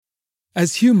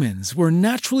As humans, we're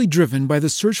naturally driven by the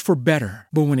search for better.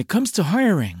 But when it comes to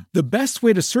hiring, the best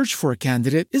way to search for a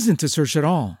candidate isn't to search at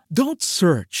all. Don't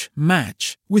search,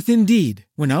 match with Indeed.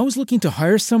 When I was looking to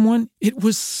hire someone, it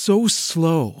was so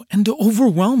slow and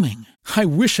overwhelming. I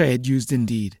wish I had used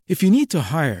Indeed. If you need to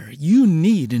hire, you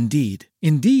need Indeed.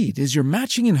 Indeed is your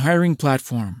matching and hiring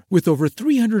platform with over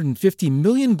 350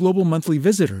 million global monthly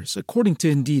visitors, according to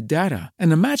Indeed data,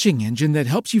 and a matching engine that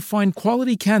helps you find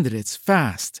quality candidates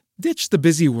fast. Ditch the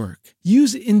busy work.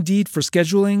 Use Indeed for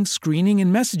scheduling, screening,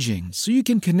 and messaging so you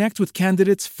can connect with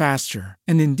candidates faster.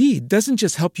 And Indeed doesn't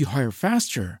just help you hire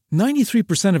faster.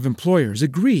 93% of employers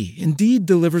agree Indeed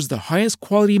delivers the highest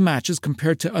quality matches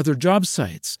compared to other job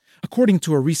sites, according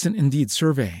to a recent Indeed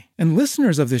survey. And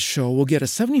listeners of this show will get a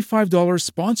 $75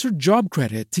 sponsored job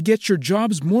credit to get your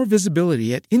jobs more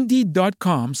visibility at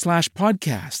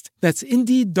Indeed.com/podcast. That's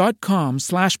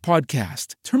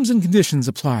Indeed.com/podcast. Terms and conditions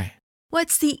apply.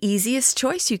 What's the easiest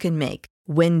choice you can make?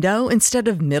 Window instead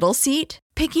of middle seat?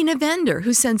 Picking a vendor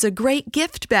who sends a great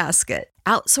gift basket?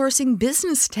 Outsourcing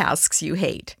business tasks you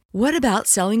hate? What about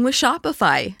selling with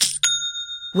Shopify?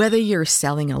 Whether you're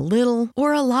selling a little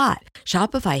or a lot,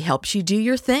 Shopify helps you do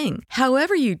your thing,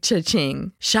 however you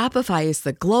cha-ching. Shopify is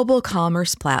the global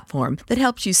commerce platform that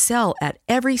helps you sell at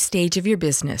every stage of your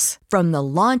business. From the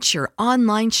launch your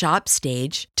online shop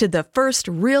stage to the first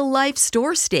real-life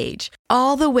store stage,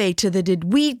 all the way to the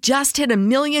did we just hit 1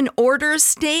 million orders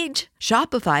stage.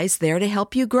 Shopify's there to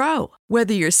help you grow.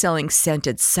 Whether you're selling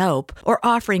scented soap or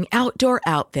offering outdoor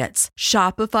outfits,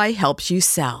 Shopify helps you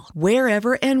sell.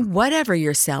 Wherever and whatever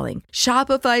you're selling,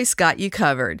 Shopify's got you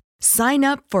covered. Sign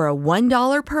up for a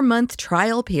 $1 per month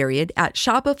trial period at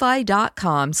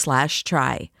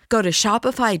shopify.com/try. Go to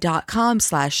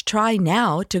shopify.com/try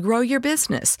now to grow your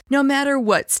business, no matter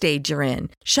what stage you're in.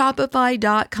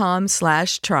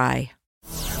 Shopify.com/try.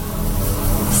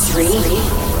 3,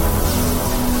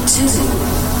 2,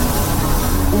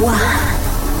 1,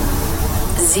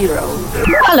 0.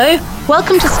 Hello,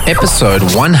 welcome to episode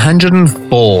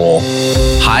 104.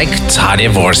 Haik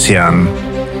Tadivorsian.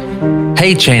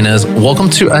 Hey Chainers, welcome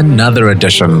to another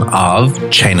edition of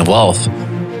Chain of Wealth.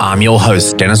 I'm your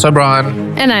host, Dennis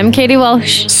O'Brien. And I'm Katie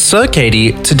Walsh. So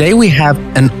Katie, today we have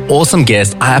an awesome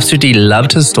guest. I absolutely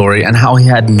loved his story and how he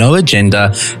had no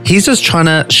agenda. He's just trying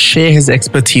to share his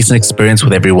expertise and experience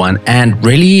with everyone and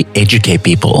really educate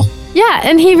people. Yeah,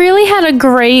 and he really had a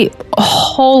great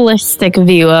holistic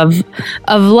view of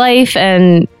life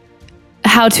and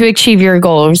how to achieve your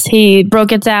goals. He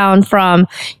broke it down from,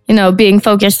 being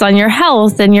focused on your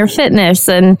health and your fitness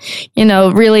and,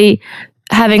 really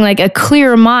having like a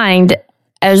clear mind,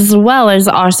 as well as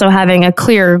also having a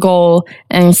clear goal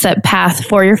and set path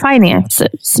for your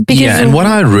finances. And what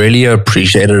I really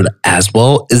appreciated as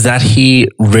well is that he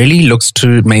really looks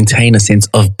to maintain a sense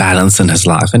of balance in his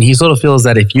life. And he sort of feels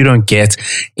that if you don't get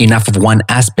enough of one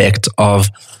aspect of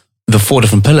the 4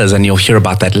 different pillars, and you'll hear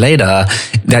about that later,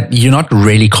 that you're not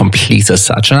really complete as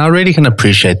such. And I really can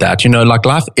appreciate that. Like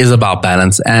life is about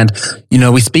balance. And,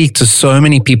 we speak to so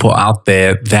many people out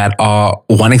there that are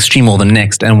one extreme or the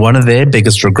next. And one of their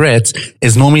biggest regrets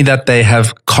is normally that they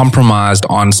have compromised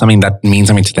on something that means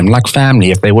something to them, like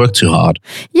family, if they work too hard.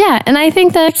 Yeah. And I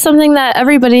think that's something that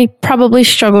everybody probably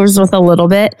struggles with a little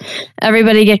bit.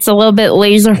 Everybody gets a little bit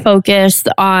laser focused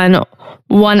on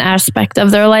one aspect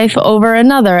of their life over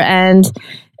another. And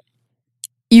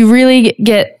you really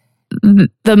get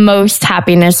the most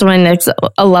happiness when it's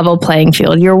a level playing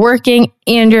field. You're working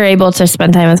and you're able to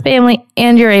spend time with family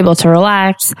and you're able to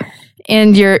relax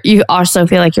and you also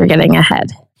feel like you're getting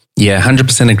ahead. Yeah,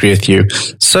 100% agree with you.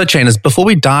 So, Chainers, before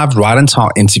we dive right into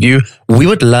our interview, we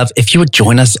would love if you would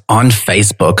join us on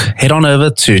Facebook. Head on over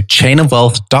to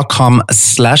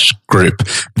chainofwealth.com/group.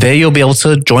 There you'll be able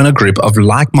to join a group of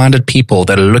like-minded people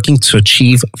that are looking to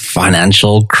achieve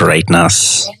financial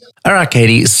greatness. All right,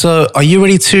 Katie. So are you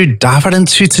ready to dive right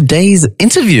into today's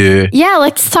interview? Yeah,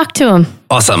 let's talk to him.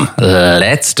 Awesome.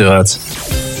 Let's do it.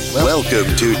 Welcome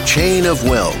to Chain of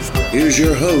Wealth. Here's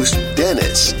your host,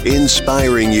 Dennis,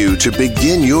 inspiring you to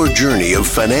begin your journey of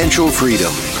financial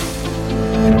freedom.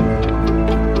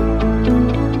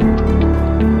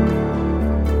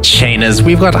 Chainers,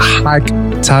 we've got Haik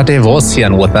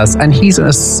Tadivorsian with us, and he's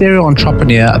a serial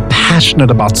entrepreneur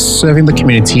passionate about serving the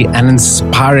community and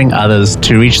inspiring others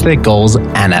to reach their goals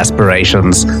and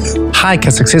aspirations. Haik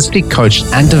has successfully coached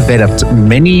and developed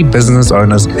many business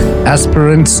owners,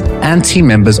 aspirants, and team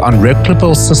members on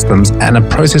replicable systems and a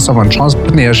process of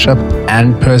entrepreneurship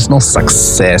and personal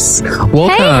success.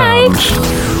 Welcome. Hey, Haik.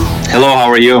 Hello, how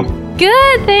are you?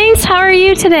 Good, thanks. How are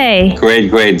you today?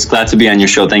 Great. It's glad to be on your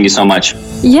show. Thank you so much.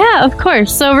 Yeah, of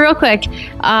course. So real quick,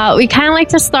 we kind of like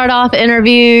to start off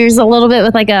interviews a little bit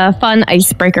with like a fun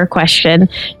icebreaker question.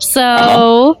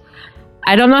 So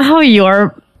I don't know how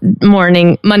your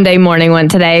Monday morning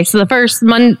went today. So the first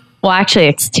well, actually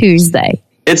it's Tuesday.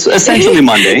 It's essentially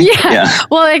Monday. Yeah.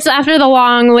 Well, it's after the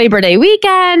long Labor Day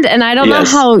weekend, and I don't know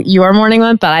how your morning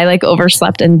went, but I like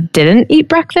overslept and didn't eat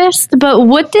breakfast. But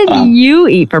what did you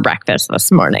eat for breakfast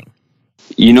this morning?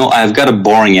 You know, I've got a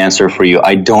boring answer for you.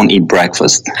 I don't eat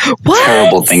breakfast. What?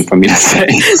 Terrible thing for me to say.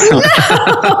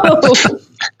 No!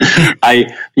 I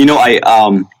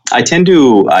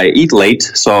eat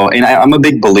late, and I'm a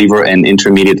big believer in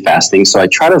intermediate fasting. So I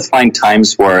try to find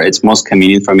times where it's most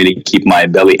convenient for me to keep my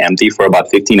belly empty for about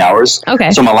 15 hours.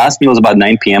 Okay. So my last meal is about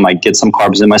 9 p.m. I get some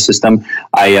carbs in my system.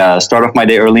 I start off my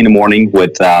day early in the morning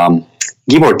with,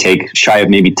 give or take, shy of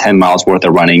maybe 10 miles worth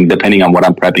of running, depending on what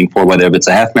I'm prepping for, whether it's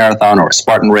a half marathon or a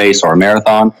Spartan race or a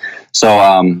marathon.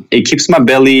 So it keeps my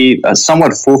belly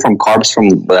somewhat full from carbs from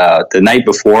the night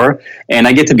before, and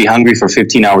I get to be hungry for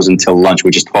 15 hours until lunch,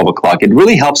 which is 12 o'clock. It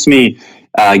really helps me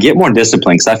get more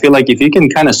discipline, because I feel like if you can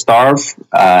kind of starve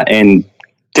and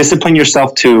discipline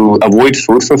yourself to avoid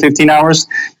food for 15 hours,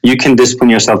 you can discipline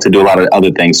yourself to do a lot of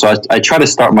other things. So I try to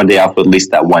start my day off with at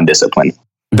least that one discipline.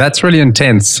 That's really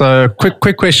intense. So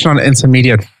quick question on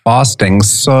intermediate fasting.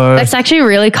 So that's actually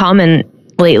really common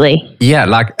lately. Yeah,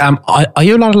 like are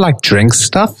you allowed to like drink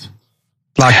stuff?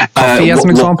 Like coffee as an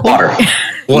example? Water.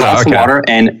 Lots of water.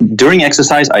 And during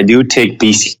exercise, I do take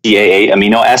BCAA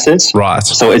amino acids. Right.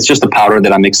 So it's just a powder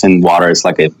that I mix in water. It's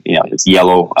like it's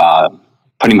yellow.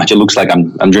 Pretty much, it looks like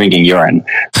I'm drinking urine.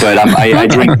 But I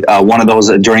drink one of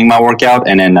those during my workout,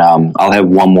 and then I'll have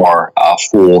one more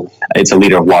full. It's a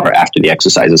liter of water after the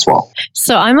exercise as well.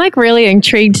 So I'm like really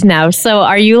intrigued now. So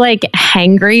are you like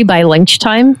hangry by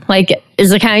lunchtime? Like,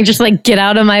 is it kind of just like, get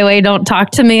out of my way, don't talk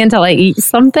to me until I eat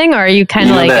something? Or are you kind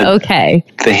of okay?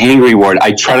 The hangry word,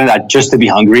 I try not just to be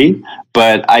hungry,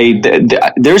 but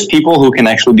there's people who can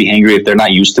actually be hangry if they're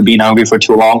not used to being hungry for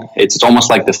too long. It's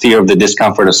almost like the fear of the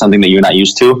discomfort of something that you're not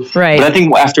used to. Right. But I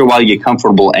think after a while you get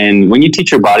comfortable, and when you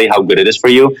teach your body how good it is for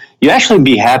you, you actually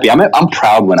be happy. I'm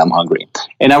proud when I'm hungry,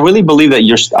 and I really believe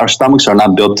that our stomachs are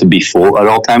not built to be full at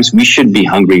all times. We should be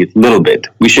hungry a little bit.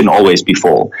 We shouldn't always be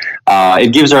full.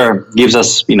 It gives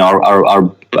us our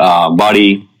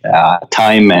body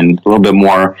time and a little bit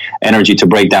more energy to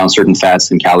break down certain fats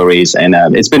and calories. And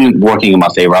it's been working in my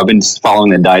favor. I've been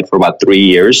following the diet for about 3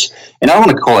 years, and I don't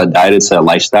want to call it a diet. It's a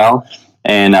lifestyle.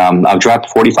 And I've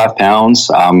dropped 45 pounds.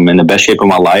 I'm in the best shape of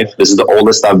my life. This is the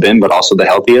oldest I've been, but also the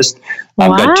healthiest.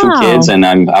 I've got 2 kids, and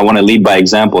I want to lead by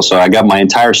example. So I got my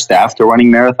entire staff to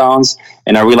running marathons,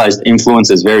 and I realized influence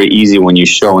is very easy when you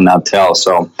show and not tell.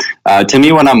 So to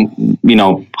me, when I'm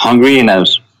hungry, and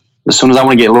as soon as I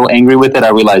want to get a little angry with it, I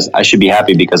realize I should be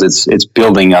happy, because it's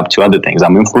building up to other things.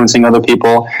 I'm influencing other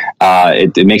people.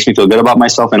 It makes me feel good about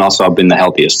myself, and also I've been the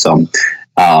healthiest. So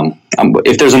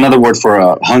if there's another word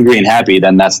for hungry and happy,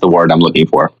 then that's the word I'm looking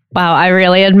for. Wow, I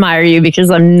really admire you,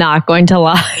 because I'm not going to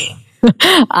lie.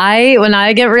 When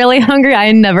I get really hungry,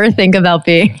 I never think about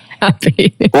being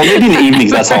happy. Well, maybe in the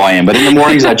evenings, that's how I am. But in the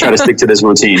mornings, I try to stick to this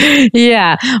routine.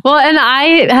 Yeah. Well, and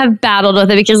I have battled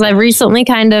with it, because I've recently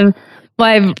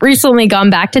gone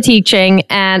back to teaching,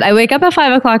 and I wake up at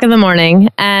 5 o'clock in the morning,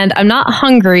 and I'm not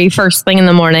hungry first thing in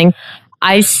the morning.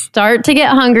 I start to get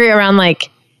hungry around like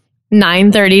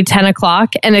 9:30, 10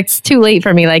 o'clock, and it's too late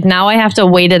for me. Like, now I have to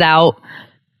wait it out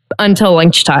until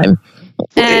lunchtime.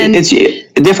 And it's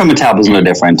different. Metabolism are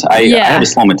different. I have a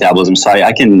slow metabolism, so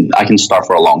I can starve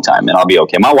for a long time, and I'll be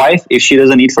okay. My wife, if she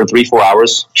doesn't eat for 3-4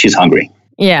 hours, she's hungry.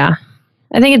 Yeah.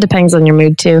 I think it depends on your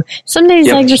mood too. Some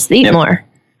days I just eat more.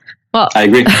 Well, I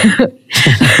agree.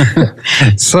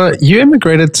 So you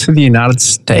immigrated to the United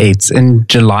States in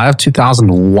July of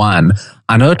 2001.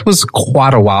 I know it was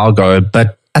quite a while ago,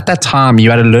 but at that time you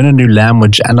had to learn a new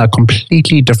language and a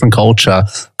completely different culture.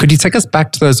 Could you take us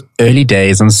back to those early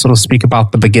days and sort of speak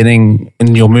about the beginning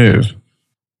in your move?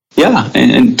 Yeah,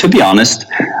 and to be honest,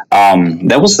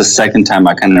 that was the second time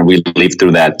I kind of relived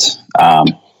through that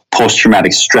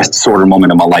post-traumatic stress disorder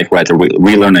moment in my life where I had to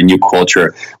relearn a new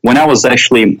culture. When I was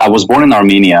born in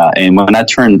Armenia, and when I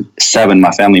turned 7,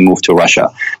 my family moved to Russia.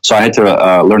 So I had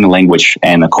to learn a language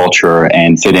and a culture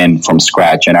and fit in from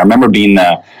scratch. And I remember being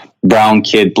a brown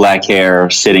kid, black hair,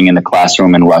 sitting in the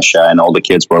classroom in Russia, and all the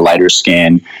kids were lighter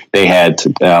skin. They had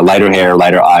lighter hair,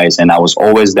 lighter eyes, and I was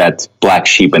always that black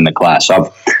sheep in the class.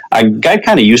 So I got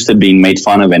kind of used to being made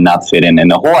fun of and not fit in.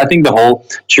 And I think the whole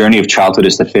journey of childhood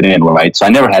is to fit in, right? So I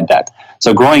never had that.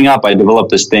 So growing up, I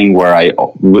developed this thing where I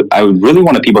really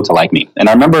wanted people to like me. And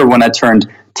I remember when I turned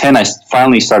 10, I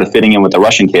finally started fitting in with the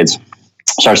Russian kids.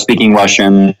 started speaking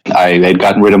Russian. I had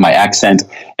gotten rid of my accent,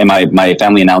 and my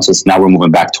family announces now we're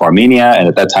moving back to Armenia. And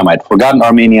at that time, I'd forgotten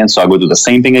Armenian, so I go do the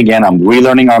same thing again. I'm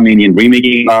relearning Armenian,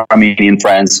 remaking Armenian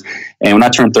friends. And when I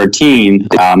turned 13,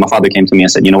 my father came to me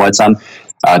and said, "You know what, son?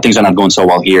 Things are not going so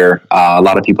well here. A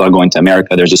lot of people are going to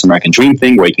America. There's this American dream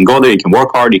thing where you can go there, you can work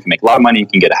hard, you can make a lot of money, you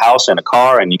can get a house and a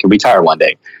car, and you can retire one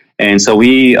day." And so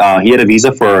he had a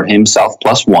visa for himself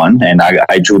plus one, and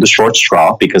I drew the short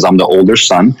straw because I'm the older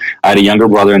son. I had a younger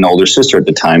brother and an older sister at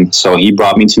the time. So he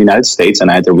brought me to the United States,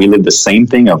 and I had to relive the same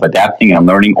thing of adapting and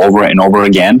learning over and over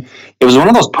again. It was one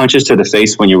of those punches to the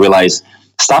face when you realize,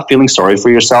 stop feeling sorry for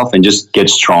yourself and just get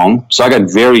strong. So I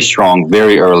got very strong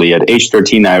very early. At age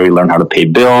 13, I already learned how to pay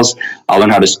bills. I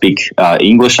learned how to speak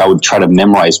English. I would try to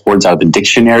memorize words out of the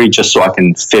dictionary just so I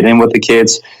can fit in with the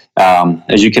kids.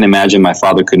 As you can imagine, my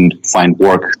father couldn't find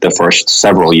work the first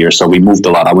several years, so we moved a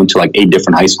lot. I went to like 8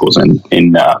 different high schools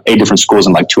in 8 different schools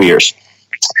in like 2 years.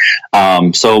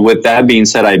 So with that being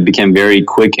said, I became very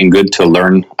quick and good to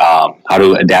learn how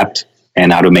to adapt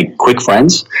and how to make quick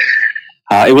friends.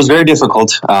 It was very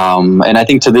difficult, and I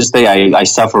think to this day I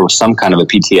suffer with some kind of a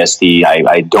PTSD.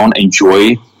 I don't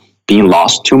enjoy being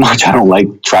lost too much. I don't like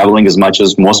traveling as much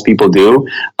as most people do.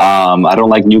 I don't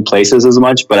like new places as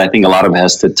much, but I think a lot of it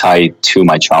has to tie to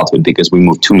my childhood because we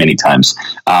moved too many times.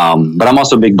 But I'm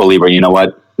also a big believer, you know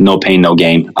what? No pain, no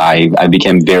gain. I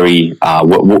became very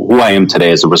who I am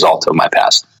today as a result of my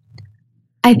past.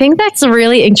 I think that's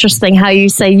really interesting how you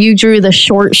say you drew the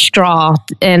short straw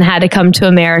and had to come to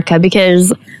America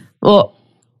because, well,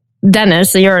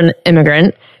 Dennis, you're an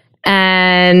immigrant,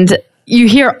 and you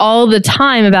hear all the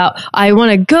time about, I want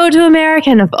to go to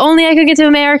America, and if only I could get to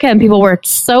America, and people worked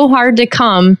so hard to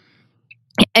come,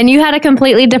 and you had a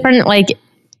completely different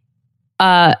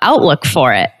outlook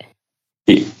for it.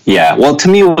 Yeah, well, to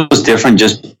me, it was different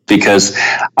just because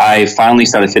I finally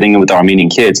started fitting in with the Armenian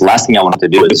kids. The last thing I wanted to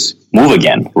do is move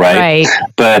again, right?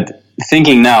 But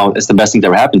thinking now, it's the best thing that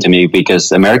ever happened to me because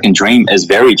the American dream is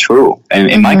very true. And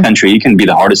in my country, you can be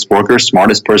the hardest worker,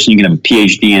 smartest person. You can have a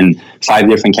PhD in 5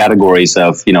 different categories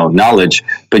of knowledge,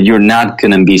 but you're not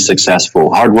going to be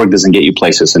successful. Hard work doesn't get you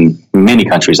places in many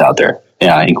countries out there.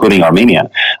 Including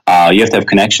Armenia. You have to have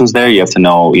connections there. You have to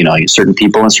know, certain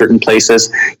people in certain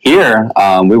places. Here,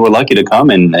 we were lucky to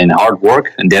come and hard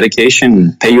work and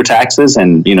dedication, pay your taxes,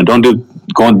 and don't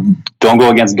go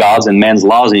against God's and man's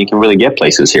laws, and you can really get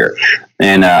places here.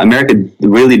 And America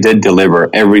really did deliver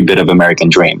every bit of American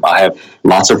dream. I have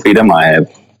lots of freedom. I have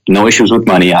no issues with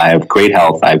money. I have great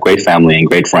health. I have great family and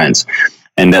great friends.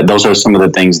 And those are some of the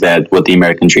things that what the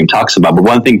American dream talks about. But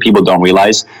one thing people don't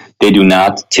realize, they do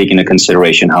not take into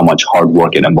consideration how much hard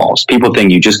work it involves. People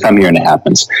think you just come here and it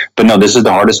happens. But no, this is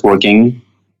the hardest working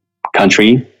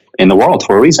country in the world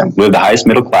for a reason. We have the highest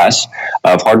middle class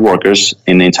of hard workers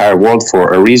in the entire world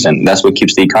for a reason. That's what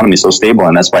keeps the economy so stable.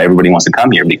 And that's why everybody wants to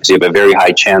come here, because you have a very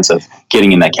high chance of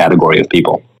getting in that category of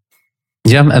people.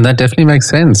 Yeah, and that definitely makes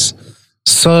sense.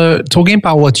 So talking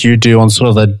about what you do on sort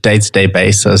of a day-to-day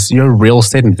basis, you're a real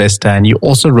estate investor and you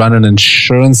also run an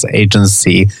insurance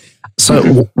agency.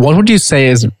 So what would you say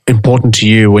is important to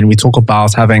you when we talk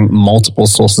about having multiple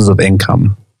sources of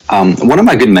income? One of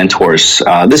my good mentors,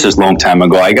 this is a long time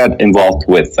ago, I got involved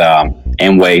with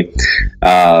Amway.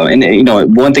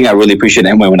 And one thing I really appreciate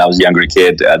Amway when I was a younger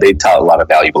kid, they taught a lot of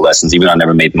valuable lessons, even though I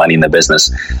never made money in the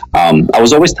business. I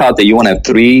was always taught that you want to have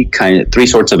three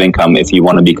sorts of income if you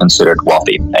want to be considered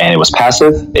wealthy. And it was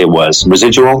passive, it was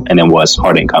residual, and it was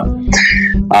hard income.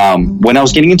 When I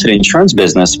was getting into the insurance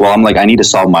business, I'm like, I need to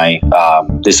solve my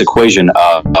this equation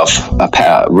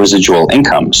of residual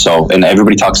income. So, and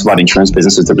everybody talks about insurance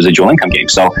business as the residual income game.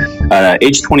 So,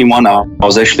 age 21, I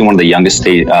was actually one of the youngest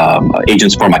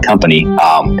agents for my company.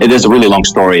 It is a really long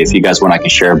story. If you guys want, I can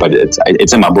share, but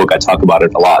it's in my book. I talk about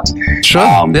it a lot. Sure.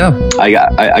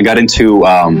 I got into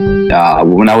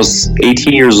when I was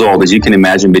 18 years old. As you can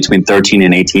imagine, between 13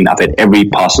 and 18, I've had every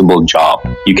possible job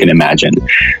you can imagine.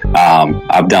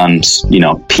 I've done,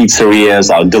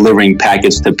 pizzerias, delivering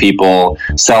packets to people,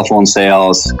 cell phone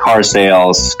sales, car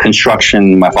sales,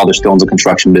 construction. My father still owns a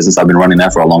construction business. I've been running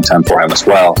that for a long time for him as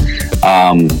well.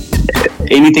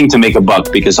 Anything to make a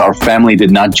buck, because our family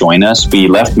did not join us. We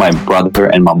left my brother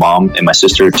and my mom and my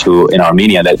sister in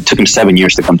Armenia. That took him 7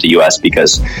 years to come to US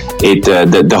because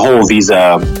the whole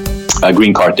visa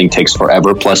green card thing takes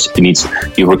forever. Plus,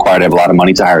 you require to have a lot of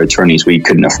money to hire attorneys. We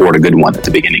couldn't afford a good one at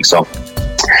the beginning. So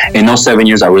in those 7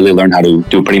 years, I really learned how to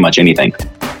do pretty much anything.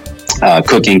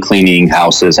 Cooking, cleaning,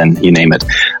 houses, and you name it.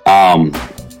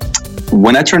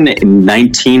 when I turned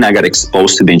 19, I got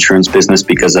exposed to the insurance business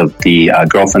because of the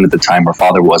girlfriend at the time. Her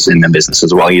father was in the business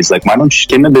as well. He's like, why don't you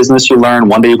get in the business? You learn.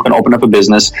 One day you can open up a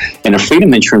business. And the freedom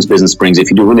the insurance business brings,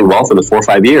 if you do really well for the 4 or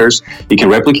 5 years, you can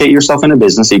replicate yourself in a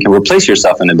business. You can replace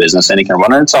yourself in a business, and it can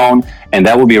run on its own. And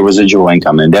that will be a residual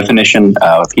income. And the definition,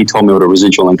 he told me what a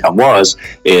residual income was,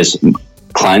 is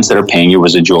clients that are paying you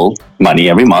residual money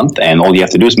every month, and all you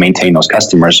have to do is maintain those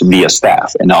customers via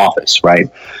staff in the office, right?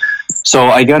 So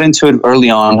I got into it early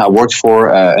on. I worked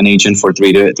for an agent for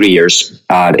 3 years.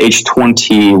 At age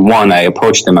 21, I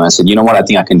approached him and I said, you know what, I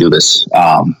think I can do this.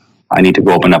 I need to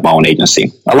go open up my own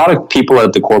agency. A lot of people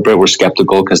at the corporate were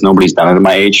skeptical because nobody's done it at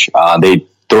my age. They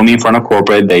threw me in front of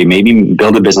corporate. They made me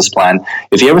build a business plan.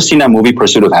 If you ever seen that movie,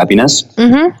 Pursuit of Happiness,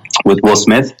 with Will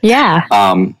Smith? Yeah.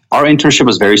 Our internship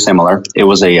was very similar. It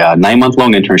was a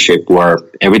 9-month-long internship where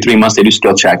every 3 months they do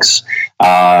skill checks.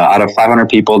 Out of 500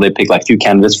 people, they pick like 2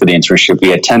 candidates for the internship. We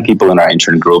had 10 people in our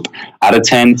intern group. Out of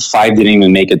 10, 5 didn't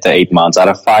even make it to 8 months. Out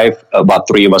of 5, about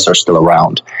 3 of us are still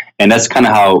around. And that's kind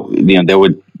of how,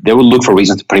 they would look for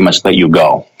reasons to pretty much let you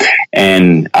go.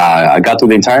 And I got through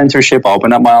the entire internship. I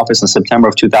opened up my office in September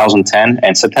of 2010,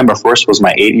 and September 1st was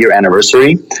my 8-year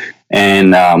anniversary.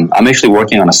 And I'm actually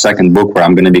working on a second book where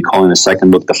I'm going to be calling the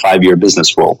second book The 5-Year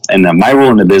Business Rule. And my rule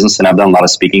in the business, and I've done a lot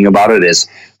of speaking about it, is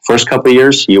first couple of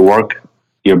years, you work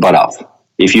your butt off.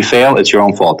 If you fail, it's your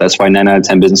own fault. That's why 9 out of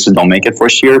 10 businesses don't make it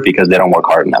first year, because they don't work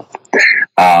hard enough.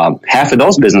 Half of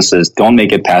those businesses don't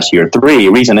make it past year 3.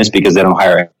 Reason is because they don't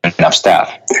hire enough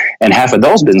staff. And half of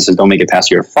those businesses don't make it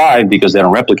past year 5 because they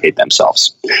don't replicate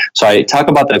themselves. So I talk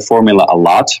about that formula a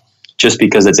lot, just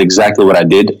because that's exactly what I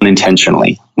did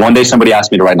unintentionally. One day somebody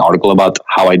asked me to write an article about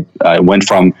how I went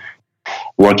from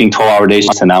working 12-hour days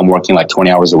to now I'm working like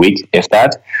 20 hours a week, if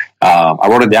that. I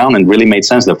wrote it down and really made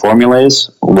sense. The formula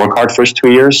is work hard first 2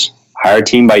 years, hire a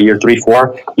team by year 3,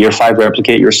 4, year 5,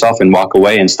 replicate yourself and walk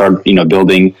away and start,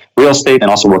 building real estate and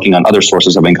also working on other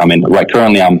sources of income. And right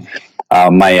currently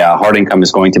my hard income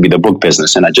is going to be the book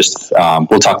business. And I just,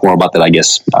 we'll talk more about that, I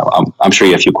guess. I'm sure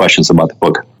you have a few questions about the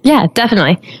book. Yeah,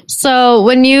 definitely. So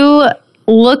when you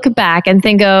look back and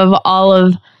think of all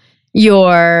of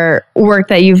your work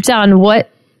that you've done, what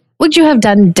would you have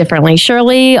done differently?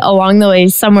 Surely along the way,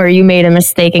 somewhere you made a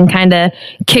mistake and kind of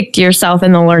kicked yourself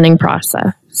in the learning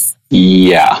process.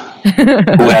 Yeah.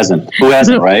 Who hasn't,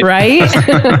 right? Right.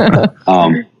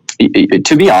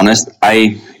 To be honest,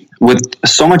 with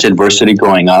so much adversity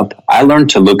growing up, I learned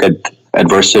to look at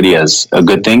adversity as a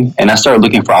good thing. And I started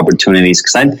looking for opportunities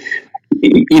because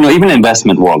even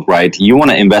investment world, right? You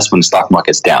want to invest when the stock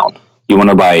market's down. You want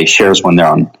to buy shares when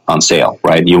they're on sale,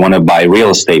 right? You want to buy real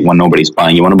estate when nobody's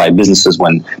buying. You want to buy businesses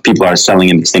when people are selling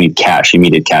and they need cash,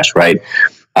 immediate cash, right?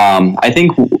 I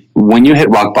think when you hit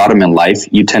rock bottom in life,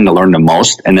 you tend to learn the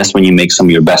most, and that's when you make some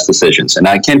of your best decisions. And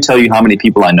I can't tell you how many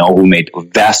people I know who made a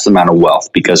vast amount of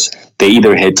wealth because they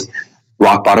either hit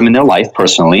rock bottom in their life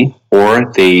personally,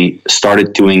 or they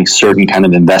started doing certain kind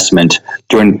of investment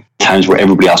during times where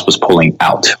everybody else was pulling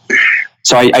out.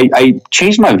 So I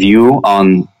changed my view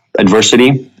on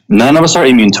adversity. None of us are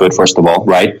immune to it, first of all,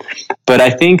 right? But I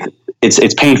think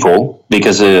it's painful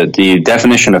because the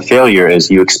definition of failure is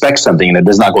you expect something and it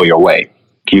does not go your way.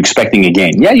 You're expecting a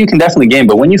gain. Yeah, you can definitely gain,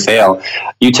 but when you fail,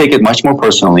 you take it much more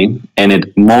personally and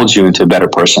it molds you into a better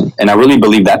person. And I really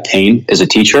believe that pain is a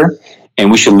teacher,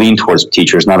 and we should lean towards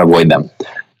teachers, not avoid them.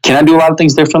 Can I do a lot of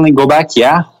things differently? Go back?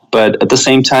 Yeah. But at the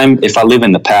same time, if I live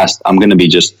in the past, I'm going to be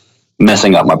just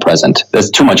messing up my present. That's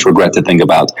too much regret to think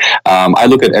about. I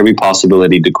look at every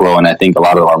possibility to grow, and I think a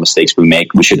lot of our mistakes we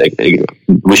make, we should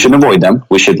avoid them.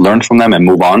 We should learn from them and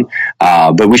move on.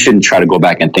 But we shouldn't try to go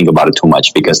back and think about it too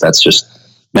much because that's just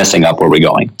messing up where we're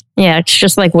going. Yeah, it's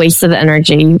just like wasted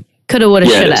energy. Coulda, woulda,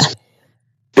 shoulda.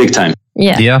 Big time.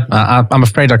 Yeah. I'm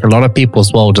afraid like a lot of people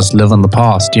as well just live in the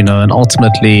past, and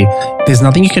ultimately there's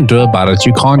nothing you can do about it.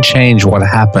 You can't change what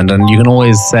happened, and you can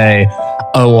always say,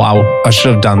 oh, I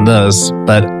should have done this.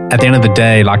 But at the end of the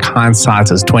day, like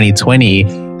hindsight is 2020.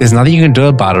 There's nothing you can do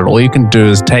about it. All you can do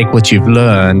is take what you've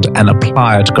learned and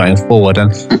apply it going forward.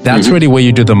 And that's really where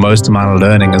you do the most amount of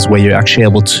learning, is where you're actually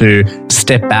able to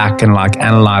step back and like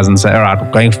analyze and say, all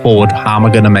right, going forward, how am I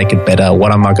going to make it better?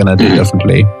 What am I going to do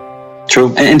differently?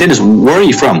 True. And Dennis, where are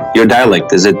you from? Your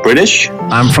dialect, is it British?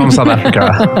 I'm from South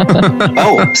Africa.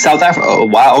 Oh, South Africa. Oh,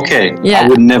 wow. Okay. Yeah. I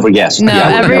would never guess. No,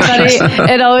 everybody,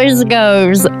 it always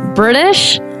goes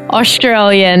British,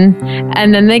 Australian,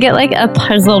 and then they get like a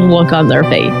puzzled look on their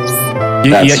face.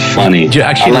 That's funny. You're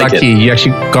actually lucky. You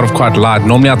actually got off quite light.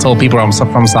 Normally, I tell people I'm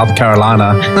from South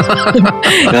Carolina.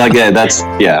 Like,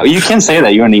 you can say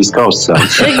that. You're on the East Coast, so.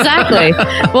 Exactly.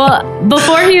 Well,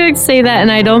 before he would say that,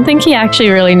 and I don't think he actually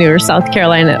really knew where South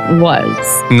Carolina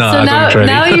was. No, so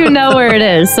now you know where it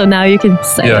is. So now you can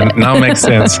say it. Yeah, now it makes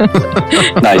sense.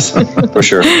 Nice, for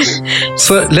sure.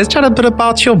 So let's chat a bit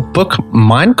about your book,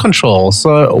 Mind Control.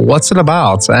 So what's it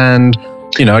about? And,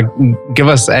 give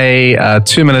us a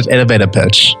 2-minute elevator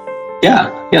pitch.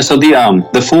 Yeah. So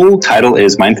the full title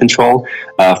is Mind Control,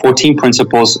 14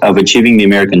 Principles of Achieving the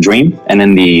American Dream. And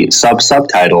then the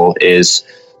subtitle is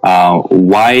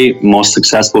Why Most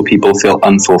Successful People Feel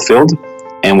Unfulfilled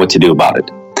and What to Do About It.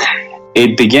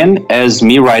 It began as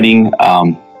me writing,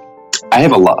 I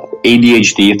have a lot of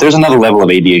ADHD. If there's another level of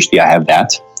ADHD, I have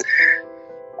that.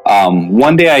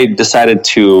 One day I decided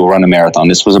to run a marathon.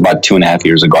 This was about 2.5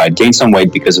 years ago. I gained some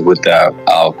weight because with the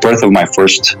birth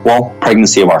of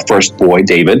pregnancy of our first boy,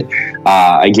 David.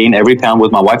 I gained every pound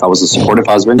with my wife. I was a supportive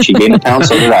husband. She gained a pound,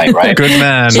 so did I, right? Good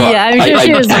man. So I'm sure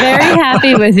she was very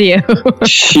happy with you.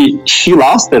 She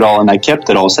lost it all and I kept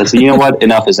it all. So I said, you know what?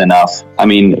 Enough is enough. I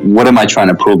mean, what am I trying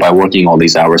to prove by working all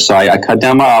these hours? So I cut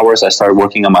down my hours. I started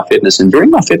working on my fitness. And during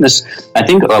my fitness, I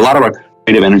think a lot of our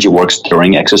creative energy works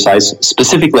during exercise.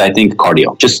 Specifically, I think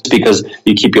cardio, just because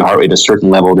you keep your heart rate at a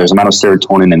certain level. There's an amount of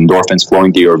serotonin and endorphins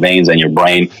flowing through your veins and your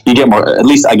brain. You get more, at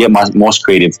least I get my most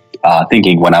creative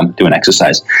thinking when I'm doing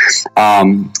exercise.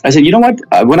 I said, you know what?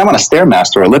 When I'm on a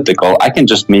Stairmaster or elliptical, I can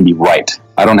just maybe write.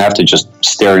 I don't have to just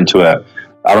stare into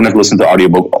I don't have to listen to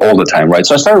audiobook all the time, right?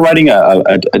 So I started writing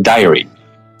a diary.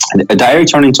 A diary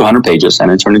turned into 100 pages,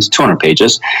 and it turned into 200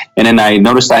 pages. And then I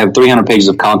noticed I have 300 pages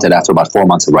of content after about 4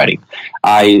 months of writing.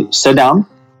 I sat down,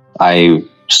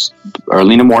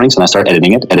 early in the mornings, and I started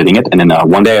editing it. And then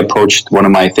one day I approached one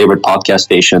of my favorite podcast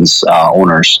stations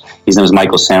owners. His name is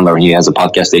Michael Sandler. He has a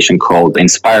podcast station called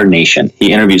Inspired Nation.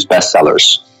 He interviews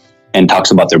bestsellers and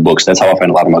talks about their books. That's how I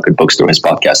find a lot of my good books through his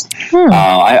podcast.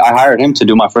 I hired him to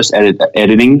do my first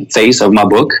editing phase of my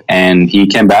book, and he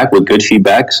came back with good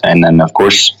feedback, and then, of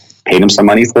course, paid him some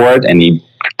money for it, and he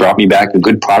brought me back a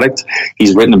good product.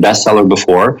 He's written a bestseller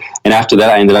before, and after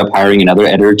that, I ended up hiring another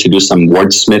editor to do some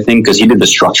wordsmithing, because he did the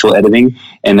structural editing,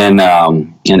 and then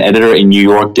an editor in New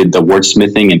York did the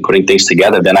wordsmithing and putting things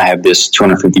together. Then I have this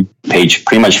 250-page,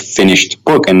 pretty much finished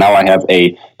book, and now I have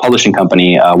a publishing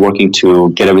company working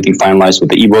to get everything finalized with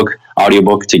the ebook,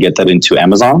 audiobook, to get that into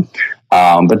Amazon.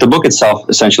 But the book itself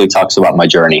essentially talks about my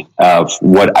journey of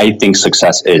what I think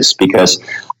success is, because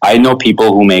I know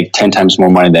people who make 10 times more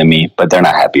money than me, but they're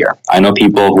not happier. I know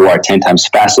people who are 10 times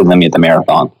faster than me at the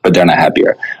marathon, but they're not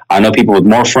happier. I know people with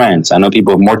more friends. I know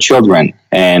people with more children,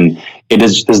 and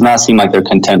does not seem like they're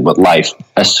content with life.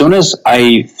 As soon as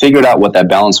I figured out what that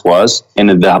balance was, and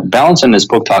the balance in this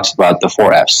book talks about the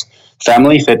 4 F's: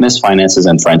 family, fitness, finances,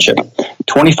 and friendship.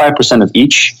 25% of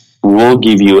each will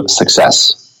give you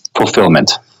success,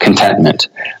 fulfillment, contentment.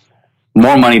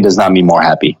 More money does not mean more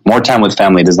happy. More time with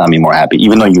family does not mean more happy,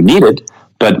 even though you need it,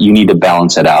 but you need to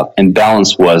balance it out. And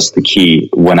balance was the key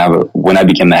when I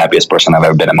became the happiest person I've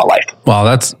ever been in my life. Wow,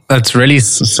 that's really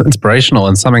inspirational,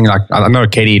 and something like, I know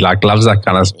Katie loves that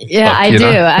kind of stuff. Yeah, I do.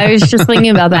 I was just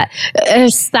thinking about that.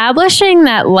 Establishing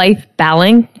that life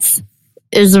balance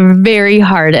is very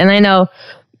hard. And I know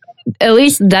at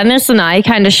least Dennis and I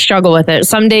kind of struggle with it.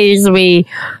 Some days we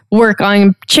work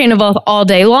on Chain of Wealth all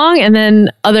day long, and then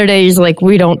other days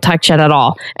we don't touch it at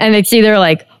all. And it's either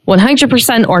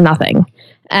 100% or nothing.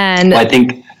 And I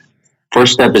think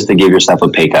first step is to give yourself a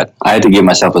pay cut. I had to give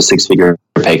myself a 6-figure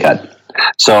pay cut.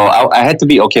 So I had to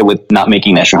be okay with not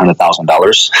making an extra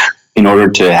 $100,000 in order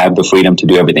to have the freedom to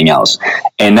do everything else.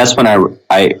 And that's when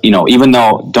I even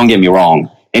though, don't get me wrong,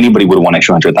 anybody would want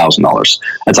extra $100,000.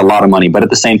 That's a lot of money. But at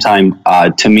the same time,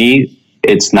 to me,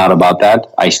 it's not about that.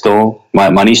 My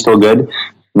money's still good.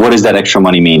 What does that extra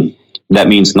money mean? That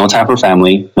means no time for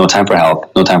family, no time for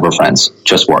health, no time for friends,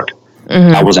 just work.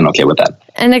 Mm-hmm. I wasn't okay with that.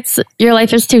 And your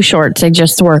life is too short to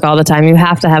just work all the time. You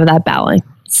have to have that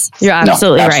balance. You're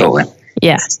absolutely right.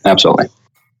 Yeah. Absolutely.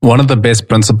 One of the best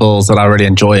principles that I really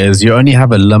enjoy is you only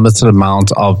have a limited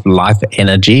amount of life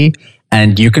energy,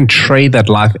 and you can trade that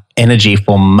life energy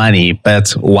for money,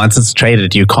 but once it's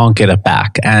traded, you can't get it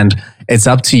back. And it's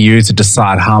up to you to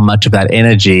decide how much of that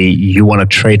energy you want to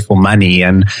trade for money.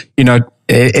 And,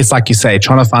 it's like you say,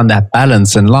 trying to find that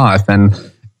balance in life. And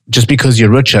just because you're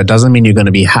richer doesn't mean you're going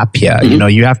to be happier. Mm-hmm.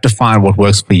 You have to find what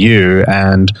works for you.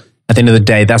 And at the end of the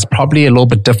day, that's probably a little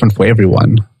bit different for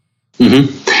everyone.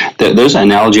 Mm-hmm. There's an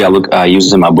analogy I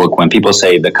use in my book when people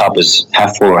say the cup is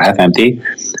half full or half empty.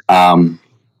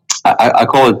 I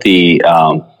call it the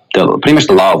pretty much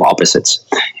the law of opposites.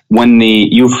 when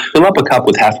you fill up a cup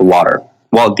with half of water,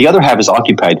 well, the other half is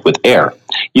occupied with air.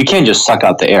 You can't just suck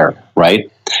out the air, right?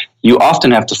 You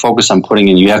often have to focus on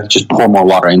you have to just pour more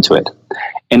water into it.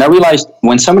 And I realized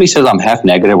when somebody says I'm half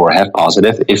negative or half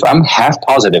positive, if I'm half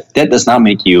positive, that does not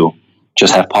make you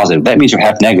just half positive. That means you're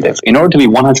half negative. In order to be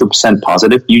 100%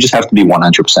 positive, you just have to be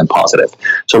 100% positive.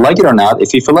 So like it or not,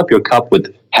 if you fill up your cup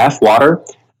with half water,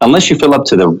 unless you fill up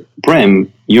to the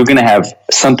brim, you're going to have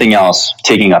something else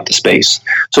taking up the space.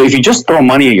 So if you just throw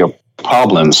money at your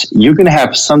problems, you're going to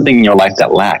have something in your life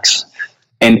that lacks.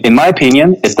 And in my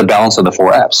opinion, it's the balance of the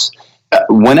 4 F's.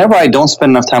 Whenever I don't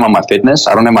spend enough time on my fitness,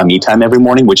 I don't have my me time every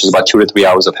morning, which is about 2 to 3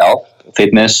 hours of health,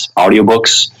 fitness,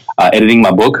 audiobooks, editing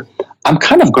my book, I'm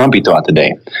kind of grumpy throughout the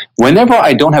day. Whenever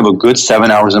I don't have a good 7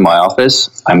 hours in my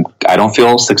office, I don't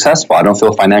feel successful. I don't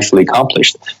feel financially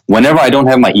accomplished. Whenever I don't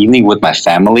have my evening with my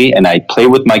family and I play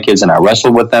with my kids and I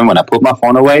wrestle with them when I put my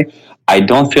phone away, I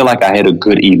don't feel like I had a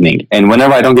good evening. And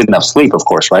whenever I don't get enough sleep, of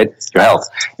course, right? Your health,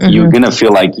 you're going to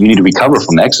feel like you need to recover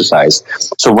from the exercise.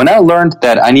 So when I learned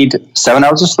that I need 7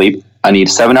 hours of sleep, I need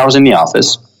 7 hours in the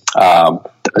office,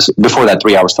 before that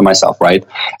 3 hours to myself, right?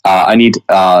 I need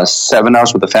 7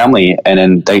 hours with the family, and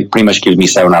then they pretty much gives me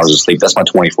 7 hours of sleep. That's my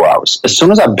 24 hours. As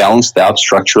soon as I balanced out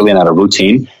structurally and had a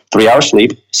routine, 3 hours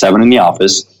sleep, 7 in the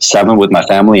office, 7 with my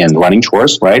family and running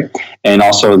chores, right? And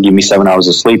also give me 7 hours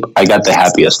of sleep, I got the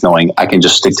happiest knowing I can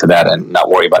just stick to that and not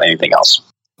worry about anything else.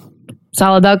 It's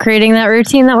all about creating that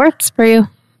routine that works for you.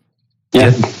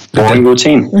 Yeah, boring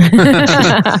routine.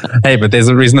 Hey, but there's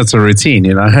a reason it's a routine,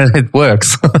 it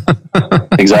works.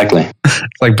 Exactly.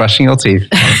 It's like brushing your teeth.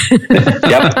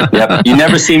 Yep. You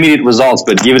never see immediate results,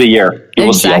 but give it a year. You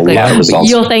will see a lot of results.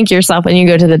 You'll thank yourself when you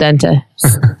go to the dentist.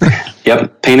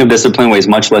 Yep. Pain of discipline weighs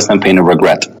much less than pain of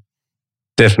regret.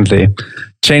 Definitely.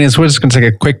 Janus, we're just going to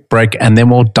take a quick break and then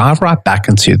we'll dive right back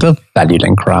into the Value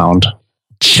Link round.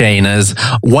 Chainers,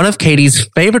 one of Katie's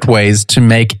favorite ways to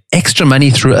make extra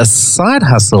money through a side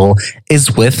hustle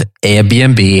is with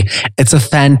Airbnb. It's a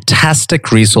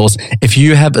fantastic resource. If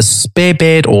you have a spare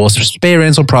bed or spare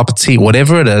rental property,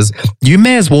 whatever it is, you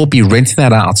may as well be renting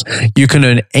that out. You can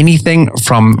earn anything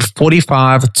from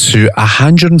 $45 to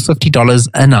 $150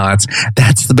 a night.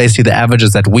 That's basically the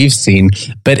averages that we've seen,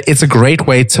 but it's a great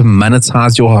way to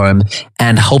monetize your home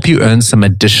and help you earn some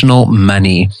additional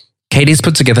money. Katie's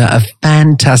put together a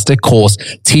fantastic course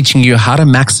teaching you how to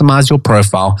maximize your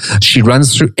profile. She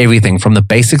runs through everything from the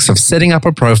basics of setting up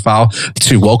a profile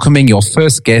to welcoming your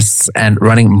first guests and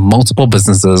running multiple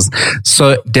businesses.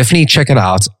 So definitely check it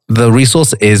out. The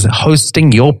resource is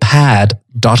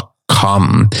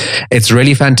hostingyourpad.com. It's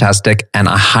really fantastic and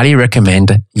I highly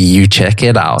recommend you check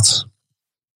it out.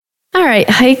 All right,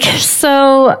 Hike.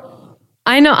 So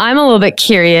I know I'm a little bit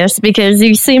curious because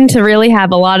you seem to really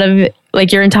have a lot of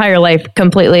your entire life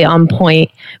completely on point.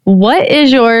 What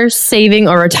is your saving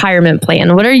or retirement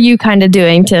plan? What are you kind of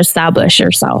doing to establish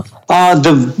yourself?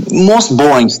 The most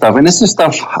boring stuff, and this is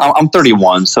stuff, I'm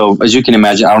 31, so as you can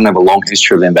imagine, I don't have a long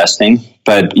history of investing,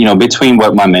 but between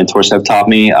what my mentors have taught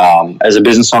me, as a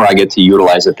business owner, I get to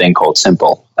utilize a thing called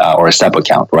Simple, or a SEP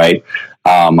account, right?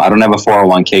 I don't have a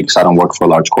 401k because I don't work for a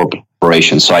large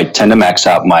corporation, so I tend to max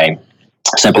out my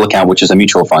Simple account, which is a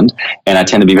mutual fund, and I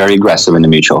tend to be very aggressive in the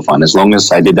mutual fund. As long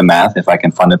as I did the math, if I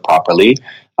can fund it properly,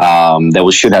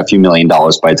 that should have a few $1 million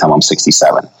by the time I'm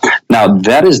 67. Now,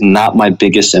 that is not my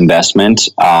biggest investment.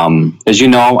 As you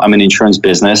know, I'm in insurance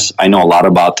business. I know a lot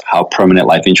about how permanent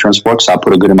life insurance works. So I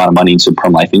put a good amount of money into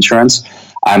perm life insurance.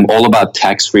 I'm all about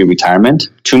tax-free retirement.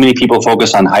 Too many people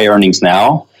focus on high earnings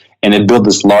now, and they build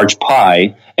this large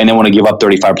pie, and they want to give up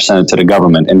 35% to the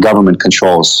government, and government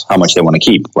controls how much they want to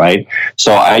keep, right?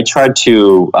 So I try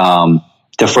to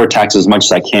defer taxes as much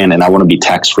as I can, and I want to be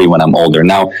tax-free when I'm older.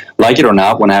 Now, like it or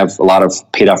not, when I have a lot of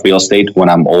paid-off real estate when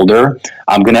I'm older,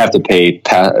 I'm going to have to pay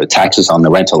taxes on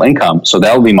the rental income, so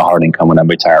that'll be my hard income when I'm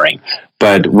retiring.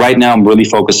 But right now, I'm really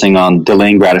focusing on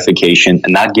delaying gratification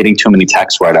and not getting too many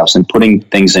tax write-offs and putting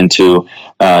things into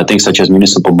things such as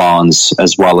municipal bonds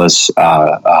as well as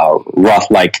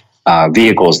Roth-like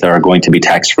vehicles that are going to be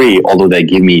tax-free, although they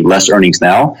give me less earnings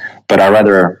now. But I'd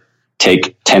rather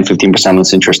take 10, 15%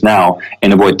 less interest now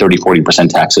and avoid 30, 40%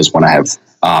 taxes when I have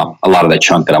a lot of that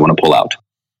chunk that I want to pull out.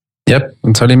 Yep,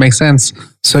 that totally makes sense.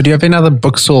 So do you have any other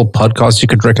books or podcasts you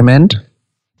could recommend?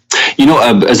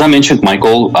 As I mentioned,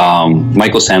 Michael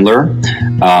Sandler,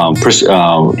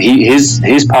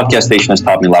 his podcast station has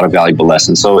taught me a lot of valuable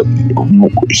lessons. So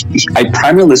I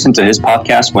primarily listen to his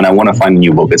podcast when I want to find a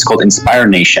new book. It's called Inspire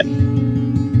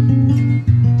Nation.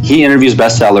 he interviews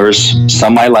bestsellers.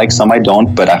 Some I like, some I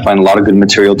don't, but I find a lot of good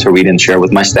material to read and share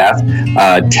with my staff.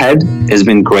 TED has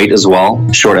been great as well,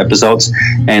 short episodes.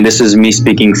 And this is me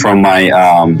speaking from my,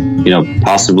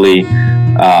 possibly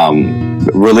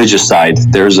religious side.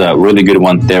 There's a really good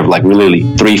one. They're like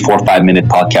really 3, 4, 5 minute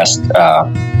podcast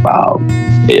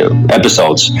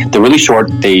episodes. They're really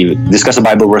short. They discuss a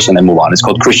Bible verse and then move on. It's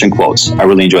called Christian Quotes. I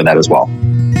really enjoy that as well.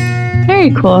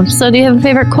 Very cool. So do you have a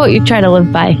favorite quote you try to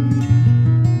live by?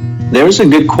 There's a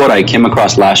good quote I came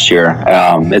across last year.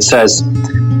 It says,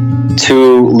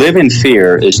 to live in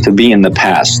fear is to be in the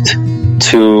past.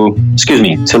 To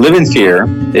live in fear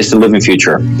is to live in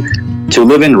future. To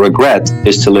live in regret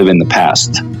is to live in the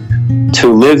past.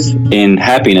 To live in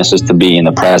happiness is to be in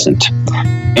the present.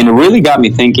 And it really got me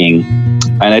thinking,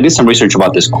 and I did some research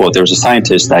about this quote. There was a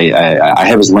scientist, I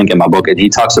have his link in my book, and he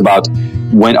talks about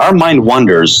when our mind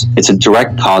wanders, it's a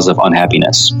direct cause of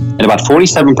unhappiness. And about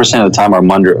 47% of the time, our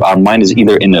mind is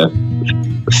either in the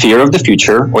fear of the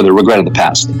future or the regret of the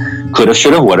past. Could have,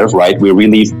 should have, would have, right? We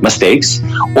relive mistakes,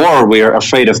 or we're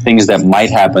afraid of things that might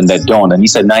happen that don't. And he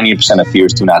said 90% of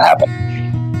fears do not happen.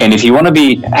 And if you want to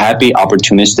be happy,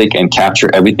 opportunistic, and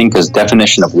capture everything, because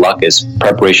definition of luck is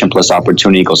preparation plus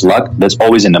opportunity equals luck, that's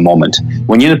always in the moment.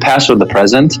 When you're in the past or the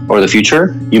present or the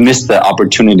future, you miss the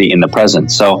opportunity in the present.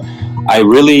 So I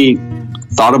really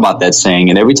thought about that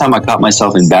saying, and every time I caught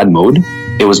myself in bad mood,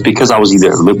 it was because I was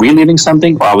either reliving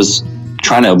something or I was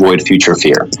trying to avoid future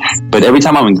fear. But every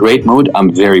time I'm in great mood,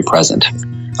 I'm very present.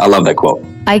 I love that quote.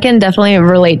 I can definitely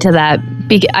relate to that.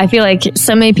 I feel like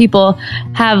so many people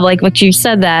have, like what you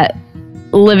said, that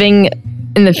living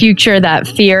in the future, that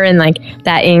fear and like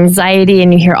that anxiety.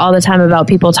 And you hear all the time about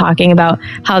people talking about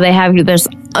how they have this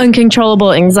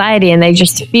uncontrollable anxiety and they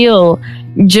just feel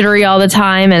jittery all the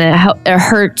time, and it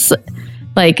hurts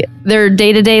like their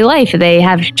day-to-day life. They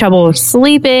have trouble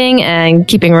sleeping and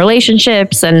keeping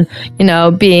relationships and,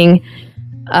 being,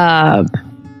 I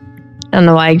don't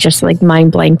know why I just like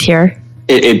mind blanked here.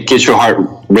 It gets your heart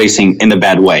racing in a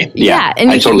bad way. Yeah,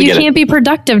 and you can't be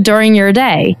productive during your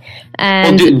day.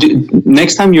 And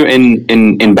next time you're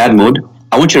in bad mood,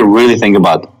 I want you to really think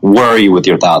about where are you with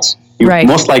your thoughts. You're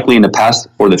most likely in the past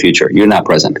or the future. You're not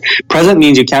present. Present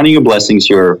means you're counting your blessings.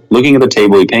 You're looking at the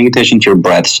table. You're paying attention to your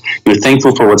breaths. You're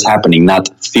thankful for what's happening, not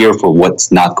fearful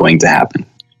what's not going to happen.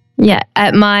 Yeah.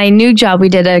 At my new job, we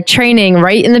did a training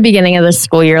right in the beginning of the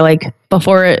school year, like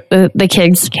before the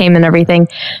kids came and everything.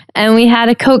 And we had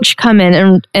a coach come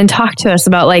in and talk to us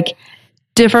about like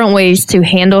different ways to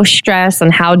handle stress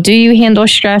and how do you handle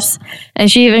stress.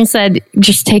 And she even said,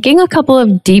 just taking a couple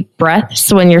of deep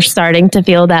breaths when you're starting to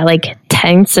feel that like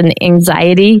tense and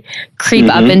anxiety creep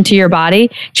up into your body,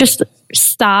 just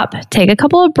stop, take a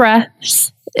couple of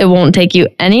breaths. It won't take you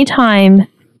any time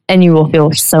and you will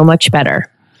feel so much better.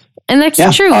 And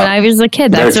that's true. When I was a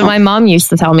kid, that's what my mom used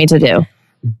to tell me to do.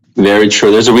 Very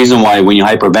true. There's a reason why when you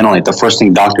hyperventilate, the first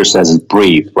thing doctor says is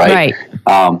breathe, right?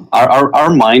 Our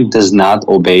mind does not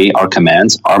obey our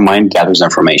commands. Our mind gathers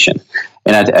information.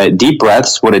 And at deep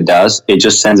breaths, what it does, it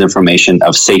just sends information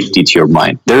of safety to your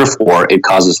mind. Therefore, it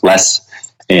causes less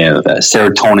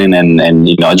serotonin and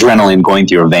adrenaline going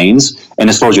through your veins, and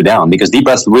it slows you down, because deep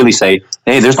breaths really say,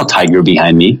 hey, there's no tiger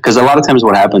behind me. Because a lot of times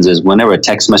what happens is whenever a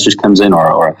text message comes in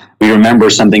or we remember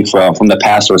something from the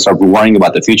past or start worrying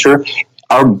about the future,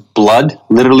 our blood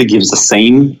literally gives the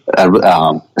same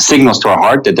signals to our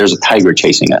heart that there's a tiger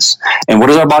chasing us. And what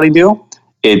does our body do?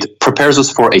 It prepares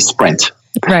us for a sprint.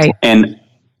 Right. And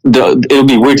it'll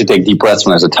be weird to take deep breaths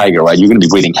when there's a tiger, right? You're going to be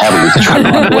breathing heavily to try to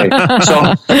run away.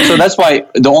 So that's why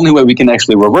the only way we can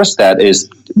actually reverse that is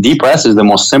deep breaths is the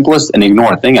most simplest and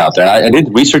ignored thing out there. I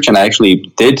did research, and I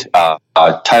actually did tie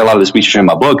a lot of this research in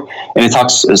my book, and it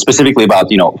talks specifically about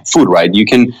food, right? You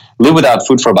can live without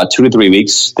food for about 2 to 3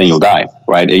 weeks, then you'll die,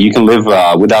 right? You can live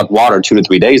without water 2 to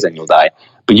 3 days, then you'll die.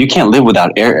 But you can't live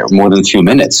without air more than a few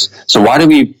minutes. So why do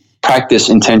we practice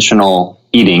intentional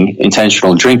eating,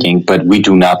 intentional drinking, but we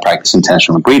do not practice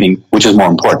intentional breathing, which is more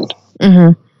important?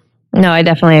 No, I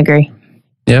definitely agree.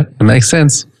 Yeah, it makes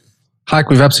sense. Haik,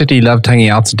 we've absolutely loved hanging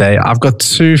out today. I've got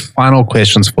 2 final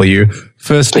questions for you.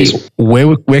 Firstly,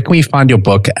 where can we find your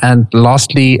book? And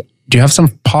lastly, do you have some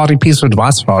parting piece of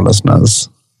advice for our listeners?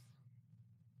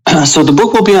 So the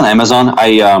book will be on Amazon.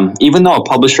 Even though a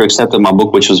publisher accepted my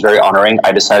book, which was very honoring,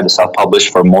 I decided to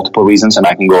self-publish for multiple reasons, and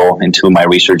I can go into my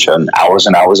research on hours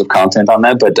and hours of content on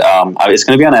that. But it's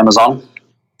going to be on Amazon.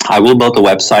 I will build the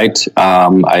website.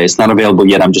 It's not available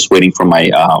yet. I'm just waiting for my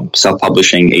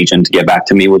self-publishing agent to get back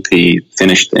to me with the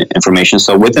finished information.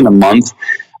 So within a month,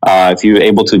 if you're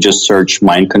able to just search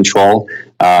Mind Control,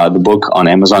 the book on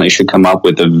Amazon, it should come up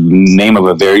with the name of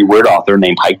a very weird author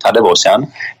named Haik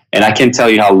Tadevosyan. And I can't tell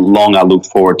you how long I look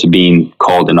forward to being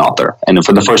called an author. And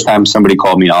for the first time, somebody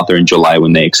called me an author in July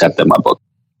when they accepted my book.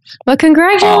 Well,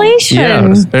 congratulations.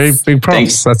 Yeah, very big props.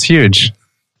 Thanks. That's huge.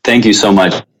 Thank you so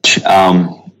much.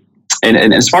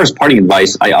 And as far as parting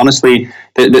advice, I honestly,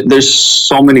 there's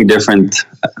so many different,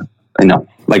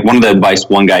 like one of the advice,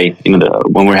 one guy,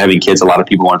 when we're having kids, a lot of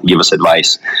people want to give us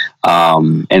advice.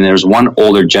 And there's one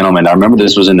older gentleman. I remember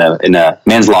this was in a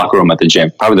men's locker room at the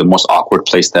gym, probably the most awkward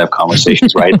place to have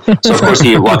conversations, right? So of course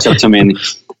he walks up to me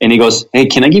and he goes, "Hey,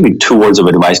 can I give you 2 words of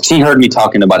advice?" Because he heard me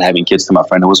talking about having kids to my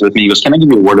friend who was with me. He goes, "Can I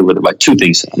give you a word of advice? 2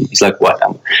 things." And he's like, "What?"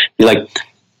 He's like,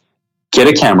 "Get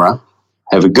a camera.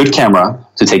 Have a good camera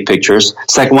to take pictures.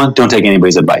 Second one, don't take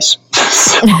anybody's advice."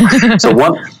 So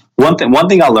one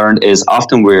thing I learned is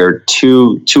often we're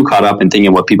too caught up in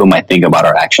thinking what people might think about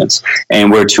our actions,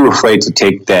 and we're too afraid to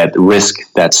take that risk,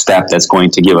 that step that's going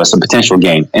to give us a potential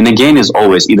gain. And the gain is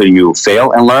always either you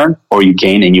fail and learn, or you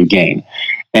gain and you gain.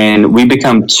 And we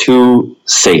become too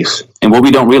safe. And what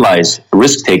we don't realize,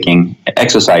 risk taking,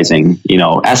 exercising,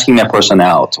 asking that person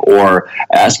out, or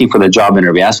asking for the job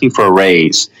interview, asking for a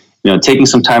raise, taking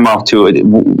some time off to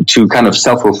kind of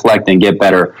self-reflect and get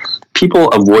better. People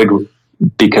avoid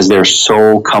because they're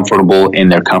so comfortable in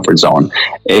their comfort zone.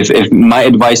 If my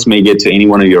advice may get to any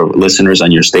one of your listeners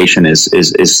on your station is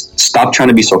stop trying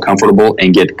to be so comfortable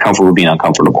and get comfortable being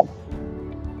uncomfortable.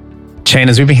 Shane,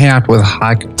 as we've been hanging out with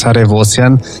Haik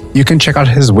Tadevosyan, you can check out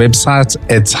his website.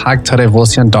 It's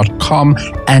haiktadevosyan.com,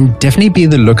 and definitely be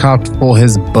the lookout for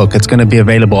his book. It's going to be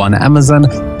available on Amazon.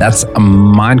 That's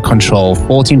Mind Control,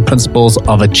 14 Principles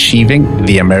of Achieving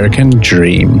the American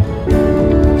Dream.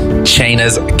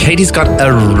 Shayners, Katie's got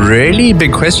a really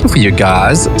big question for you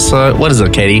guys. So what is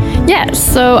it, Katie? Yes,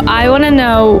 so I want to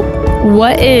know,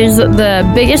 what is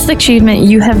the biggest achievement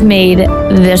you have made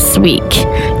this week?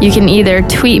 You can either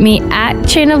tweet me at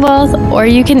Chain of Wealth, or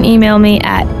you can email me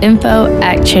at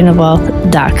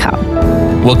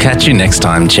info@chainofwealth.com. We'll catch you next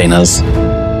time, Chainers.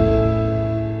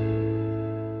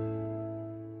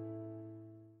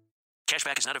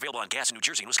 Cashback is not available on gas in New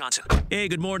Jersey and Wisconsin. Hey,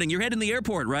 good morning. You're heading to the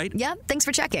airport, right? Yep, thanks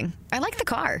for checking. I like the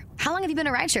car. How long have you been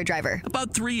a rideshare driver?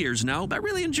 About 3 years now. I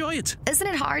really enjoy it. Isn't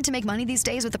it hard to make money these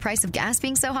days with the price of gas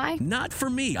being so high? Not for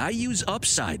me. I use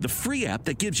Upside, the free app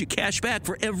that gives you cash back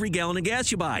for every gallon of gas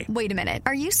you buy. Wait a minute.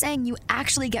 Are you saying you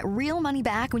actually get real money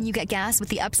back when you get gas with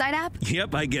the Upside app?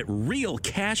 Yep, I get real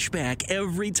cash back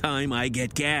every time I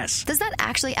get gas. Does that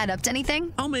actually add up to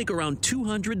anything? I'll make around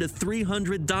 $200 to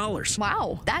 $300.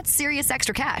 Wow, that's serious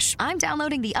extra cash. I'm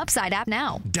downloading the Upside app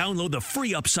now. Download the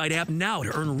free Upside app now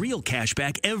to earn real cash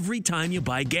back every time you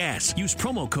buy gas. Use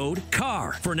promo code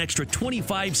CAR for an extra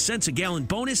 25 cents a gallon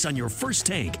bonus on your first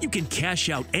tank. You can cash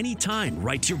out anytime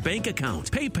right to your bank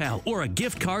account, PayPal, or a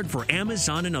gift card for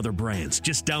Amazon and other brands.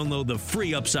 Just download the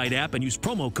free Upside app and use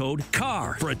promo code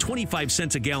CAR for a 25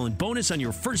 cents a gallon bonus on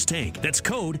your first tank. That's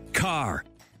code CAR.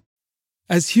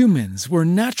 As humans, we're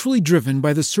naturally driven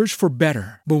by the search for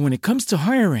better. But when it comes to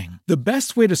hiring, the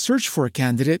best way to search for a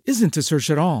candidate isn't to search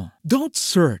at all. Don't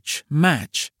search,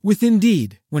 match with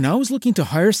Indeed. When I was looking to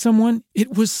hire someone,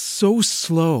 it was so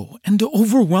slow and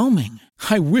overwhelming.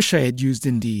 I wish I had used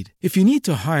Indeed. If you need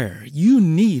to hire, you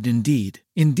need Indeed.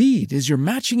 Indeed is your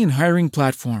matching and hiring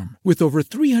platform with over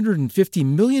 350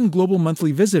 million global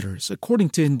monthly visitors,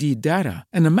 according to Indeed data,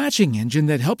 and a matching engine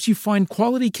that helps you find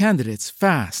quality candidates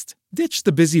fast. Ditch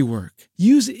the busy work.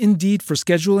 Use Indeed for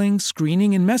scheduling,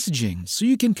 screening, and messaging so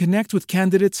you can connect with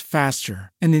candidates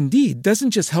faster. And Indeed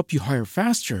doesn't just help you hire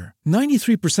faster.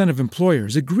 93% of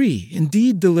employers agree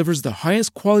Indeed delivers the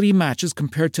highest quality matches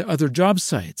compared to other job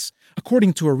sites,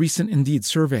 according to a recent Indeed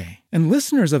survey. And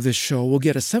listeners of this show will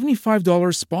get a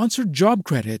 $75 sponsored job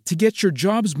credit to get your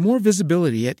jobs more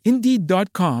visibility at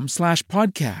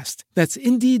Indeed.com/podcast. That's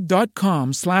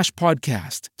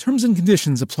Indeed.com/podcast. Terms and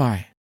conditions apply.